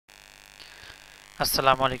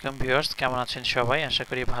আসসালামু আলাইকুম ভিউয়ার্স, কেমন আছেন সবাই? আশা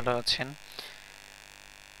করি ভালো আছেন।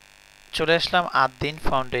 চলে আসলাম ৮ দিন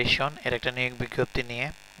ফাউন্ডেশন এর একটা নিয়োগ বিজ্ঞপ্তি নিয়ে।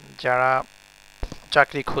 যারা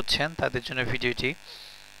চাকরি খুঁজছেন তাদের জন্য ভিডিওটি।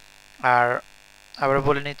 আর আবার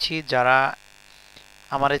বলে নিচ্ছি, যারা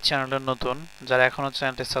আমার এই চ্যানেলে নতুন, যারা এখনও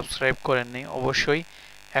চ্যানেলটি সাবস্ক্রাইব করেননি, অবশ্যই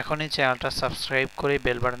এখনই চ্যানেলটা সাবস্ক্রাইব করে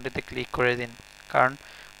বেল বাটনটিতে ক্লিক করে দিন, কারণ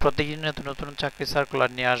প্রতিদিন নতুন নতুন চাকরি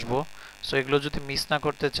সার্কুলার নিয়ে আসবো। সো এগুলো যদি মিস না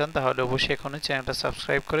করতে চান তাহলে অবশ্যই এখনই চ্যানেলটা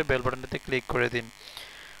সাবস্ক্রাইব করে বেল বাটনটিতে ক্লিক করে দিন।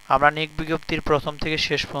 আমরা নিয়োগ বিজ্ঞপ্তির প্রথম থেকে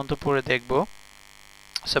শেষ পর্যন্ত পড়ে দেখব।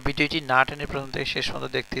 সো ভিডিওটি না টেনে প্রথম থেকে শেষ পর্যন্ত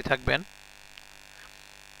দেখতেই থাকবেন।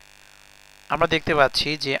 আমরা দেখতে পাচ্ছি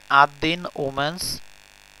যে ৮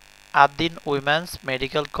 দিন women's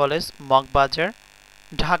medical college Moghbazar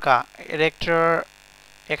Dhaka এর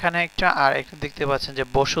এখানে একটা আর একটা দেখতে পাচ্ছেন যে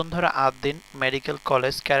বসুন্ধরা ৮ দিন মেডিকেল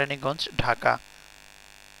কলেজ কেরানীগঞ্জ ঢাকা।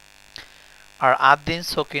 আর ৮ দিন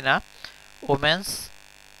Sakina women's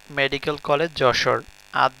medical college Jessore,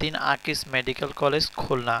 ৮ দিন আকিস মেডিকেল কলেজ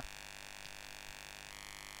খুলনা।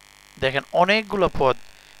 দেখেন অনেকগুলো পদ,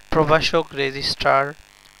 প্রভাষক, রেজিস্ট্রার,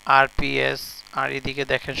 আরপিএস, আর এদিকে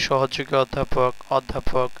দেখেন সহযোগী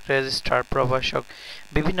অধ্যাপক, রেজিস্ট্রার, প্রভাষক,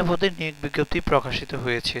 বিভিন্ন পদে নিয়োগ বিজ্ঞপ্তি প্রকাশিত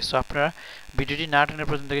হয়েছে। সো আপনারা ভিডিওটি না টেনে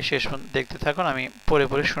প্রথম থেকে শেষ পর্যন্ত দেখতে থাকুন, আমি পড়ে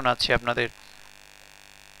পড়ে শোনাচ্ছি আপনাদের।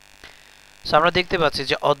 সো আমরা দেখতে পাচ্ছি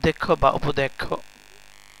যে অধ্যক্ষ বা উপাধ্যক্ষ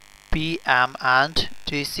পিএম অ্যান্ড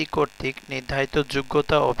ডিসি কর্তৃক নির্ধারিত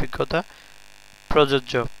যোগ্যতা ও অভিজ্ঞতা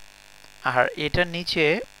প্রযোজ্য। আর এটার নিচে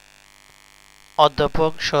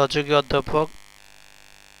অধ্যাপক, সহযোগী অধ্যাপক,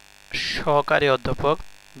 সহকারী অধ্যাপক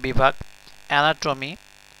বিভাগ, anatomy,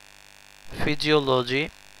 physiology,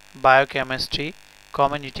 biochemistry,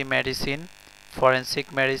 community medicine, forensic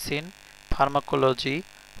medicine, pharmacology,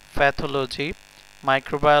 pathology,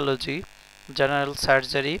 microbiology, general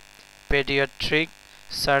surgery, paediatric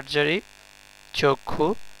surgery, চক্ষু,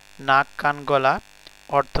 নাক কান গলা,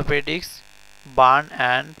 orthopaedics, burn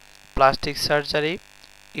and plastic surgery,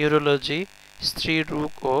 urology, স্ত্রী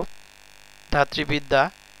রোগ ও ধাত্রীবিদ্যা,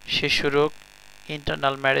 শিশুরোগ,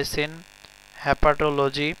 internal medicine,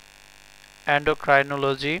 hepatology,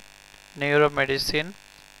 endocrinology, neuromedicine,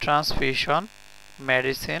 transfusion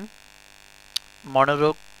medicine,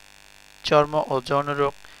 মনোরোগ, চর্ম ও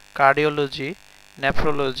যৌনরোগ, cardiology,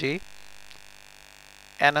 nephrology,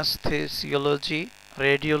 anaesthesiology,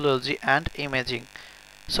 radiology and imaging.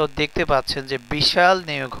 So দেখতে পাচ্ছেন যে বিশাল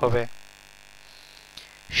নিয়োগ হবে।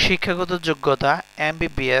 শিক্ষাগত যোগ্যতা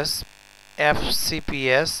MBBS,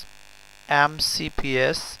 FCPS,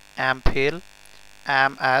 MCPS, MPhil,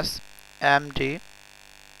 MS, MD,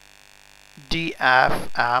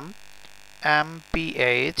 DFM,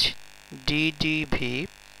 MPH, DDV,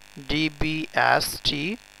 DBST,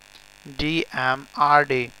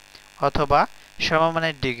 DMRD অথবা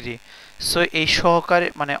সমমানের ডিগ্রি। সো এই সহকারী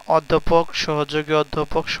মানে অধ্যাপক, সহযোগী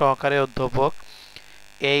অধ্যাপক, সহকারী অধ্যাপক,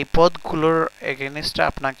 এই পদগুলোর এগেইনস্টে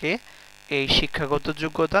আপনাকে এই শিক্ষাগত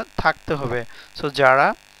যোগ্যতা থাকতে হবে। সো যারা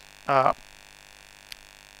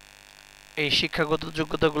এই শিক্ষাগত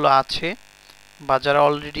যোগ্যতাগুলো আছে বা যারা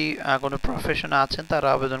অলরেডি কোনো প্রফেশনে আছেন তারা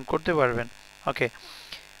আবেদন করতে পারবেন। ওকে,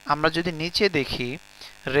 আমরা যদি নিচে দেখি,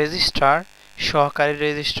 রেজিস্ট্রার, সহকারী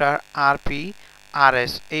রেজিস্ট্রার, আরপি,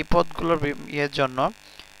 আরএস, এই পদগুলোর ইয়ের জন্য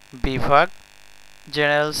বিভাগ,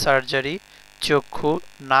 জেনারেল সার্জারি, চক্ষু,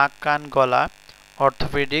 নাক কান গলা,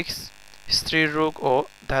 অর্থোপেডিক্স, স্ত্রীরোগ ও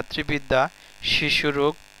ধাত্রীবিদ্যা,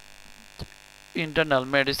 শিশুরোগ, ইন্টারনাল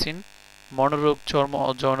মেডিসিন, মনোরোগ, চর্ম ও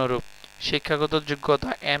যৌনরোগ। শিক্ষাগত যোগ্যতা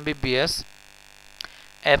MBBS,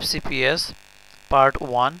 FCPS, part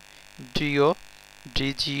 1, DO,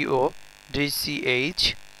 DGO, DCH,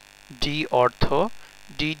 D অর্থ,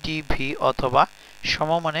 DDV অথবা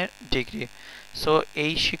সমমানের ডিগ্রি। সো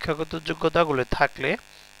এই শিক্ষাগত যোগ্যতাগুলো থাকলে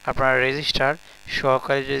আপনারা রেজিস্ট্রার,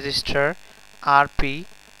 সহকারী রেজিস্ট্রার, আরপি,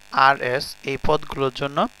 আরএস এই পদগুলোর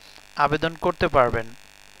জন্য আবেদন করতে পারবেন,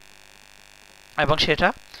 এবং সেটা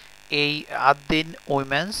এই ৮ দিন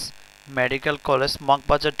women's medical college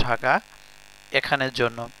Moghbazar Dhaka এখানের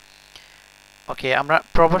জন্য। ওকে, আমরা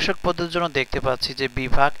প্রভাষক পদের জন্য দেখতে পাচ্ছি যে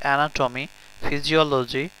বিভাগ, anatomy,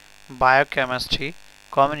 physiology, biochemistry,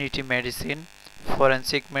 community medicine,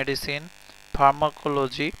 forensic medicine,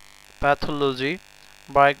 pharmacology, pathology,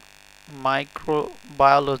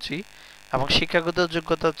 microbiology, এবং শিক্ষাগত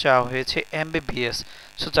যোগ্যতা চাওয়া হয়েছে MBBS।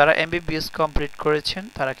 সো যারা MBBS কমপ্লিট করেছেন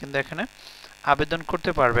তারা কিন্তু এখানে আবেদন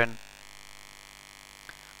করতে পারবেন।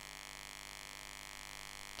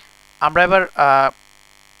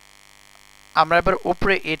 আমরা এবার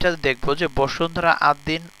উপরে এটা দেখব যে বসুন্ধরা ৮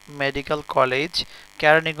 দিন মেডিকেল কলেজ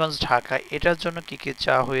কেরানীগঞ্জ ঢাকা, এটার জন্য কি কি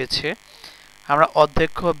চাওয়া হয়েছে। আমরা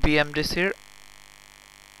অধ্যক্ষ BMDCর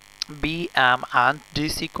বিএম অ্যান্ড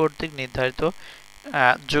ডিসি কর্তৃক নির্ধারিত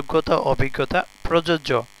যোগ্যতা অভিজ্ঞতা প্রযোজ্য।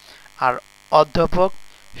 আর অধ্যাপক,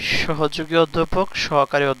 সহযোগী অধ্যাপক,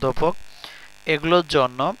 সহকারী অধ্যাপক এগুলোর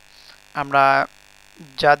জন্য আমরা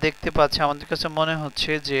যা দেখতে পাচ্ছি আমাদের কাছে মনে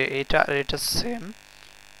হচ্ছে যে এটা সেম।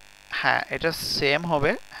 হ্যাঁ, এটা সেম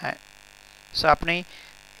হবে। হ্যাঁ, সো আপনি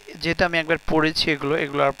যেহেতু আমি একবার পড়েছি এগুলো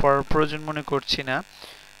আর পড়ার প্রয়োজন মনে করছি না।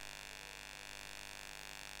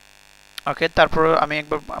 ওকে, তারপর আমি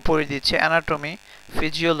একবার পড়ে দিচ্ছি। Anatomy,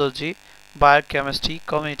 physiology, biochemistry,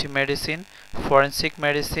 community medicine, forensic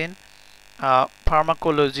medicine,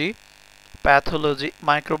 pharmacology, pathology,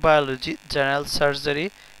 microbiology, general surgery,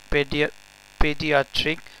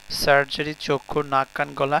 paediatric surgery, চক্ষু, নাক, কান,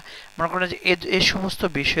 গলা। মনে করেন যে এই সমস্ত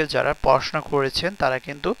বিষয়ে যারা পড়াশোনা করেছেন তারা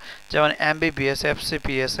কিন্তু যেমন MBBS,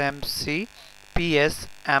 FCPS, MCPS,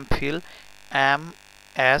 MPhil,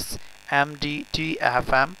 MS, MD,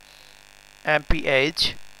 DFM, MPH,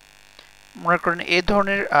 মনে করেন এই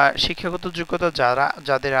ধরনের শিক্ষাগত যোগ্যতা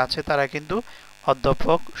যাদের আছে তারা কিন্তু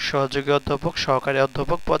অধ্যাপক, সহযোগী অধ্যাপক, সহকারী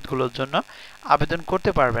অধ্যাপক পদগুলোর জন্য আবেদন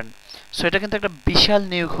করতে পারবেন। সো এটা কিন্তু একটা বিশাল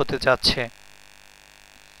নিয়োগ হতে যাচ্ছে।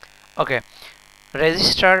 ওকে,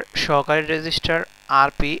 রেজিস্ট্রার, সহকারী রেজিস্ট্রার,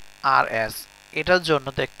 RPRS, এটার জন্য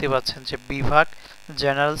দেখতে পাচ্ছেন যে বিভাগ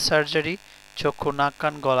জেনারেল সার্জারি, চক্ষু, নাক,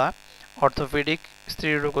 কান, গলা, অর্থোপেডিক,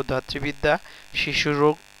 স্ত্রীরোগ ও ধাত্রীবিদ্যা, শিশু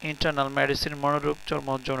রোগ, ইন্টারনাল মেডিসিন, মনোরোগ, চর্ম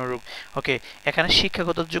যৌনরোগ। ওকে, এখানে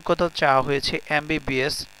শিক্ষাগত যোগ্যতা চাওয়া হয়েছে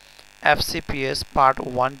MBBS, FCPS পার্ট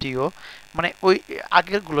 1DO, মানে ওই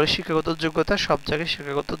আগেরগুলোর শিক্ষাগত যোগ্যতা সব জায়গায়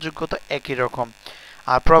শিক্ষাগত যোগ্যতা একই রকম।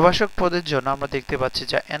 আর প্রভাষক পদের জন্য আমরা দেখতে পাচ্ছি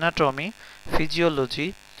যে anatomy, physiology,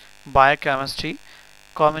 biochemistry,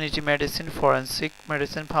 community medicine, forensic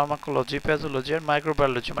medicine, pharmacology, pathology আর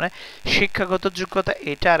মাইক্রোবায়োলজি। মানে শিক্ষাগত যোগ্যতা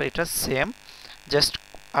এটা আর এটা সেম, জাস্ট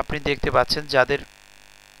আপনি দেখতে পাচ্ছেন যাদের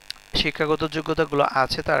শিক্ষাগত যোগ্যতাগুলো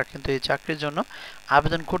আছে তারা কিন্তু এই চাকরির জন্য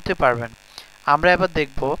আবেদন করতে পারবেন। আমরা এবার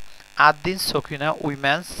দেখব Ad-din Sakina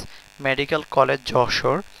women's medical college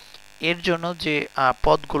Jessore, এর জন্য যে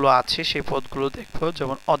পদগুলো আছে সেই পদগুলো দেখব,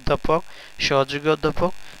 যেমন অধ্যাপক, সহযোগী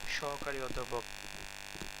অধ্যাপক, সহকারী অধ্যাপক।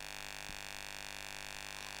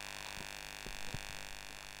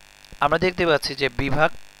 আমরা দেখতে পাচ্ছি যে বিভাগ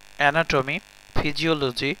anatomy,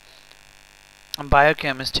 physiology,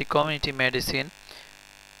 biochemistry, community medicine,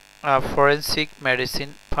 forensic medicine,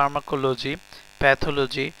 pharmacology,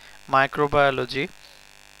 pathology, microbiology,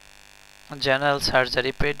 general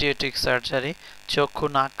surgery, paediatric surgery, চক্ষু,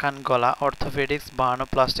 নাক, কান, গলা, অর্থোপেডিক্স, বার্ন,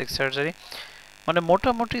 প্লাস্টিক সার্জারি। মানে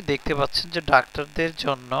মোটামুটি দেখতে পাচ্ছেন যে ডাক্তারদের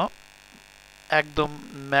জন্য একদম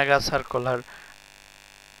মেগা সার্কুলার।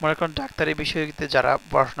 মনে করেন ডাক্তারি বিষয়তে যারা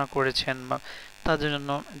পড়াশোনা করেছেন তাদের জন্য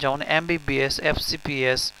যেমন MBBS,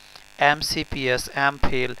 FCPS, MCPS,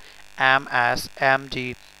 MPhil, MS, MD,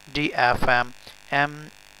 DFM,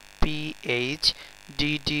 MPH,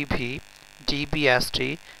 DDV, DBST,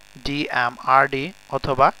 DMRD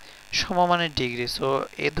অথবা সমমানের ডিগ্রি। সো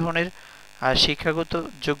এই ধরনের শিক্ষাগত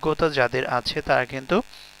যোগ্যতা যাদের আছে তারা কিন্তু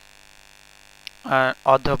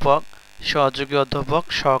অধ্যাপক, সহযোগী অধ্যাপক,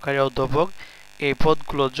 সহকারী অধ্যাপক এই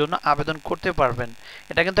পদগুলোর জন্য আবেদন করতে পারবেন।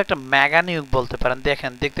 এটা কিন্তু একটা মেগা নিয়োগ বলতে পারেন।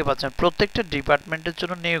 দেখতে পাচ্ছেন প্রত্যেকটা ডিপার্টমেন্টের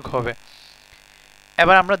জন্য নিয়োগ হবে।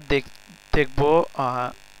 এবার আমরা দেখব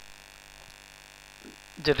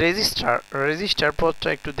যে রেজিস্ট্রার পদটা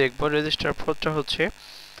একটু দেখব। রেজিস্ট্রার পদটা হচ্ছে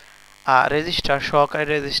রেজিস্ট্রার, সহকারী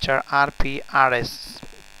রেজিস্ট্রার, RPRS।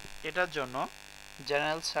 এটার জন্য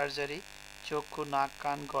জেনারেল সার্জারি, চক্ষু, নাক,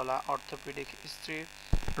 কান, গলা, অর্থোপেডিক, স্ত্রী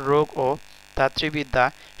রোগ ও ধাত্রীবিদ্যা,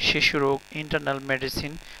 শিশু রোগ, ইন্টারনাল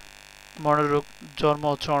মেডিসিন, মনোরোগ, জন্ম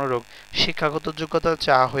ও চর্মরোগ। শিক্ষাগত যোগ্যতা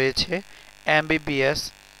চাওয়া হয়েছে MBBS,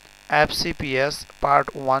 FCPS part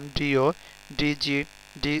 1DO,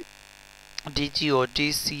 DGO,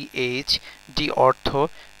 DCH, D অর্থ,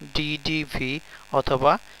 DDV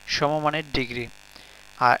অথবা সমমানের ডিগ্রি।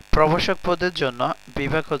 আর প্রভাষক পদের জন্য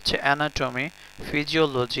বিভাগ হচ্ছে anatomy,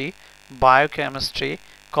 physiology, biochemistry,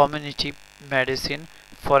 community medicine,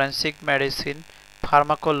 forensic medicine,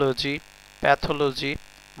 pharmacology, pathology,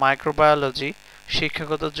 microbiology.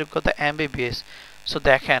 শিক্ষাগত যোগ্যতা MBBS। সো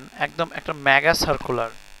দেখেন একদম একটা মেগা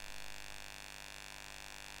সার্কুলার।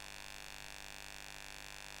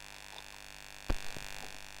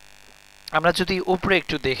 আমরা যদি উপরে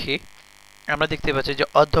একটু দেখি আমরা দেখতে পাচ্ছি যে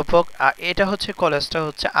অধ্যাপক, এটা হচ্ছে কলেজটা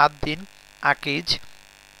হচ্ছে Ad-din Akij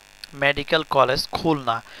medical college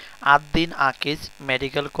Khulna. Ad-din Akij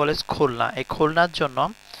medical college Khulna. এই খুলনার জন্য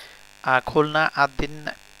খুলনা আদ্দিন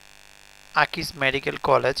আকিজ মেডিকেল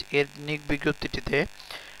কলেজ এর নিয়োগ বিজ্ঞপ্তিটিতে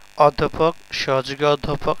অধ্যাপক, সহযোগী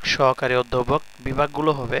অধ্যাপক, সহকারী অধ্যাপক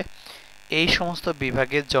বিভাগগুলো হবে। এই সমস্ত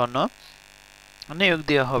বিভাগের জন্য নিয়োগ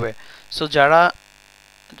দেওয়া হবে। সো যারা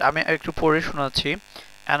আমি একটু পড়ে শোনাচ্ছি।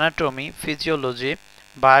 Anatomy, physiology,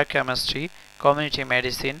 biochemistry, community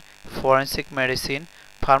medicine, forensic medicine,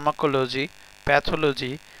 pharmacology,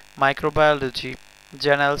 pathology, microbiology,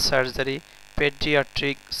 general surgery,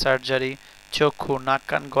 paediatric surgery, চক্ষু, নাক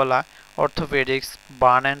কান গলা, orthopaedics,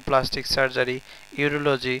 burn and plastic surgery,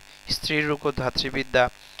 urology, স্ত্রীরোগ ও ধাত্রীবিদ্যা,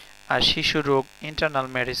 আর শিশু রোগ, internal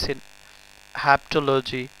medicine,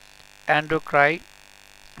 হ্যাপটোলজি,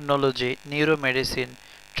 endocrinology, neuromedicine,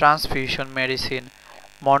 transfusion medicine,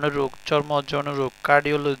 মনোরোগ, চর্ম ও যৌনরোগ,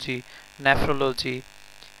 cardiology, nephrology,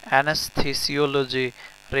 anaesthesiology,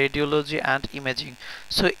 radiology and imaging.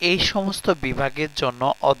 So এই সমস্ত বিভাগের জন্য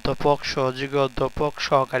অধ্যাপক, সহযোগী অধ্যাপক,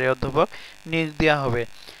 সহকারী অধ্যাপক নিয়োগ দেওয়া হবে।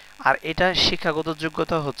 আর এটা শিক্ষাগত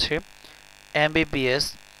যোগ্যতা হচ্ছে MBBS,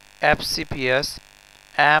 FCPS,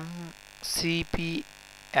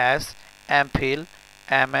 MCPS, MPhil,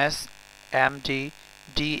 MS, MD,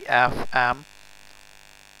 DFM,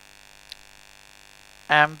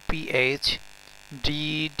 MPH,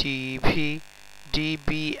 DDV,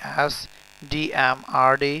 DBS,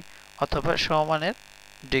 DMRD অথবা সমমানের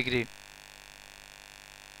ডিগ্রি।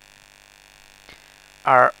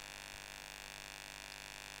 আর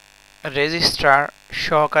রেজিস্ট্রার,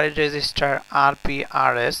 সহকারী রেজিস্ট্রার,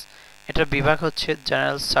 RPRS, এটার বিভাগ হচ্ছে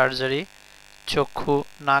জেনারেল সার্জারি, চক্ষু,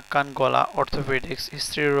 নাক কান গলা, অর্থোপেডিক্স,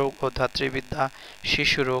 স্ত্রীরোগ ও ধাত্রীবিদ্যা,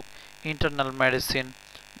 শিশুরোগ, ইন্টারনাল মেডিসিন,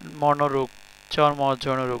 মনোরোগ, চর্ম ও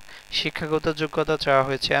যৌনরোগ। শিক্ষাগত যোগ্যতা চাওয়া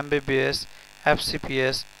হয়েছে MBBS,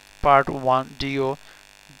 FCPS, part 1, DO,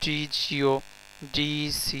 DGO,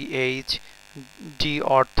 DCH, D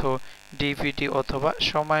অর্থ, ডিভিডি অথবা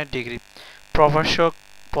সময়ের ডিগ্রি। প্রভাষক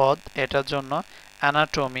পদ এটার জন্য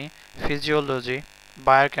anatomy, physiology,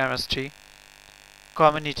 biochemistry,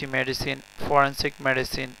 community medicine, forensic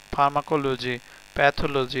medicine, pharmacology,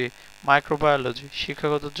 pathology, microbiology.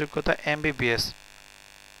 শিক্ষাগত যোগ্যতা MBBS।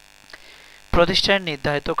 প্রতিষ্ঠানের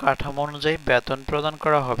নির্ধারিত কাঠামো অনুযায়ী বেতন প্রদান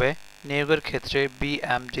করা হবে। নিয়োগের ক্ষেত্রে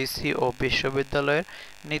BMDC ও বিশ্ববিদ্যালয়ের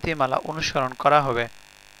নীতিমালা অনুসরণ করা হবে।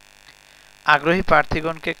 আগ্রহী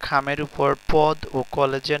প্রার্থীগণকে খামের উপর পদ ও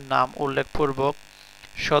কলেজের নাম উল্লেখপূর্বক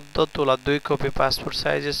সদ্য তোলা 2 কপি পাসপোর্ট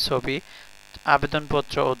সাইজের ছবি,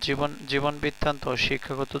 আবেদনপত্র ও জীবন বৃত্তান্ত ও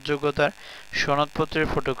শিক্ষাগত যোগ্যতার সনদপত্রের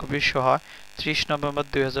ফটোকপি সহ 30 নভেম্বর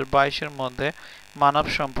 2022 এর মধ্যে মানব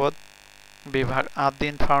সম্পদ বিভাগ,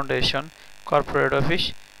 আদ্দিন ফাউন্ডেশন, কর্পোরেট অফিস,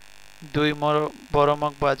 2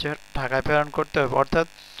 বড়মগ বাজার, ঢাকায় প্রেরণ করতে হবে। অর্থাৎ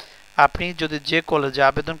আপনি যদি যে কলেজে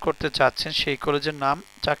আবেদন করতে চাচ্ছেন সেই কলেজের নাম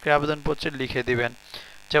চাকরি আবেদনপত্রে লিখে দিবেন।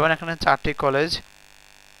 যেমন এখানে 4টি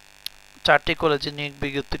কলেজে নিয়োগ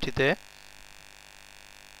বিজ্ঞপ্তিতে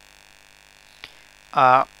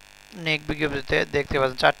দেখতে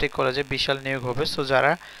পাচ্ছেন 4টি কলেজে বিশাল নিয়োগ হবে। সো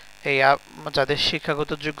যারা যাদের শিক্ষাগত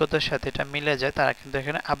যোগ্যতার সাথে এটা মিলে যায় তারা কিন্তু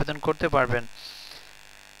এখানে আবেদন করতে পারবেন।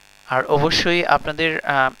 আর অবশ্যই আপনাদের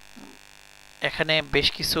এখানে বেশ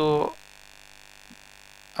কিছু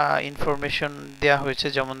ইনফরমেশন দেওয়া হয়েছে।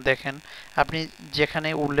 যেমন দেখেন, আপনি যেখানে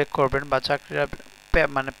উল্লেখ করবেন বা চাকরির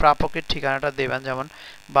মানে প্রাপকের ঠিকানাটা দেবেন, যেমন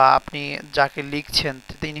বা আপনি যাকে লিখছেন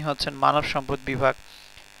তিনি হচ্ছেন মানব সম্পদ বিভাগ,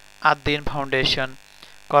 আদ্দিন ফাউন্ডেশন,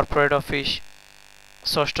 কর্পোরেট অফিস,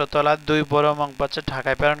 6ষ্ঠ তলা, 2 বড়মগ বাজার,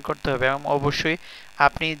 ঢাকায় প্রেরণ করতে হবে। এবং অবশ্যই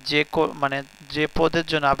আপনি যে পদের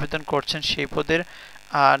জন্য আবেদন করছেন সেই পদের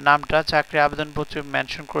নামটা চাকরি আবেদনপত্রে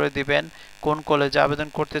মেনশন করে দিবেন। কোন কলেজে আবেদন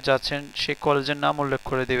করতে যাচ্ছেন সেই কলেজের নাম উল্লেখ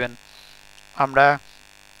করে দিবেন।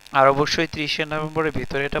 আর অবশ্যই 30 নভেম্বরের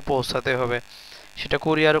ভিতরে এটা পৌঁছাতে হবে। সেটা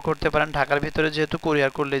কুরিয়ারও করতে পারেন, ঢাকার ভিতরে যেহেতু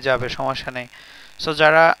কুরিয়ার করলে যাবে, সমস্যা নেই। সো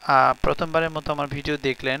যারা প্রথমবারের মতো আমার ভিডিও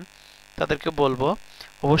দেখলেন তাদেরকে বলবো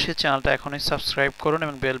অবশ্যই চ্যানেলটা এখনই সাবস্ক্রাইব করুন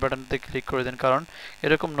এবং বেল বাটনতে ক্লিক করে দিন, কারণ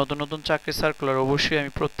এরকম নতুন নতুন চাকরি সার্কুলার অবশ্যই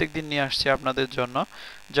আমি প্রত্যেকদিন নিয়ে আসছি আপনাদের জন্য,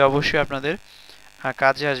 যা অবশ্যই আপনাদের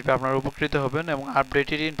কাজে আসবে, আপনারা উপকৃত হবেন এবং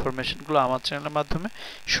আপডেটেড ইনফরমেশনগুলো আমার চ্যানেলের মাধ্যমে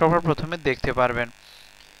সবার প্রথমে দেখতে পারবেন।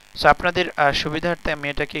 সো আপনাদের সুবিধার্থে আমি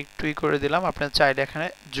এটাকে একটুই করে দিলাম। আপনারা চাইলে এখানে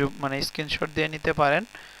স্ক্রিনশট দিয়ে নিতে পারেন,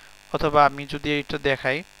 অথবা আমি যদি এটা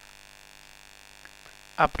দেখাই,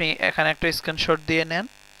 আপনি এখানে একটা স্ক্রিনশট দিয়ে নেন,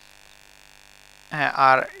 হ্যাঁ,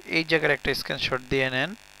 আর এই জায়গার একটা স্ক্রিনশট দিয়ে নেন,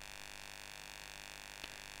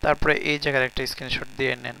 তারপরে এই জায়গার একটা স্ক্রিনশট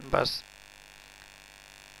দিয়ে নেন, বাস,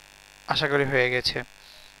 আশা করি হয়ে গেছে।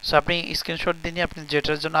 সো আপনি স্ক্রিনশট দিয়ে আপনি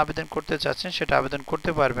যেটার জন্য আবেদন করতে চাচ্ছেন সেটা আবেদন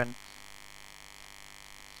করতে পারবেন।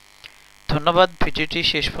 ধন্যবাদ ভিডিওটি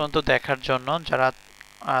শেষ পর্যন্ত দেখার জন্য।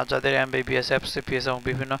 যাদের MBBS, FCPS এবং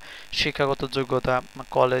বিভিন্ন শিক্ষাগত যোগ্যতা,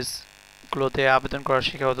 কলেজগুলোতে আবেদন করার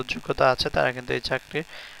শিক্ষাগত যোগ্যতা আছে, তারা কিন্তু এই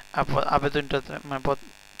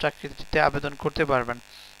চাকরিতে আবেদন করতে পারবেন।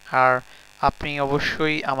 আর আপনি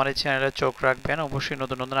অবশ্যই আমার এই চ্যানেলে চোখ রাখবেন, অবশ্যই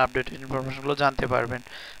নতুন নতুন আপডেট ইনফরমেশনগুলো জানতে পারবেন।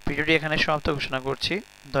 ভিডিওটি এখানে সমাপ্ত ঘোষণা করছি।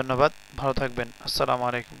 ধন্যবাদ, ভালো থাকবেন। আসসালামু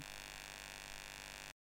আলাইকুম।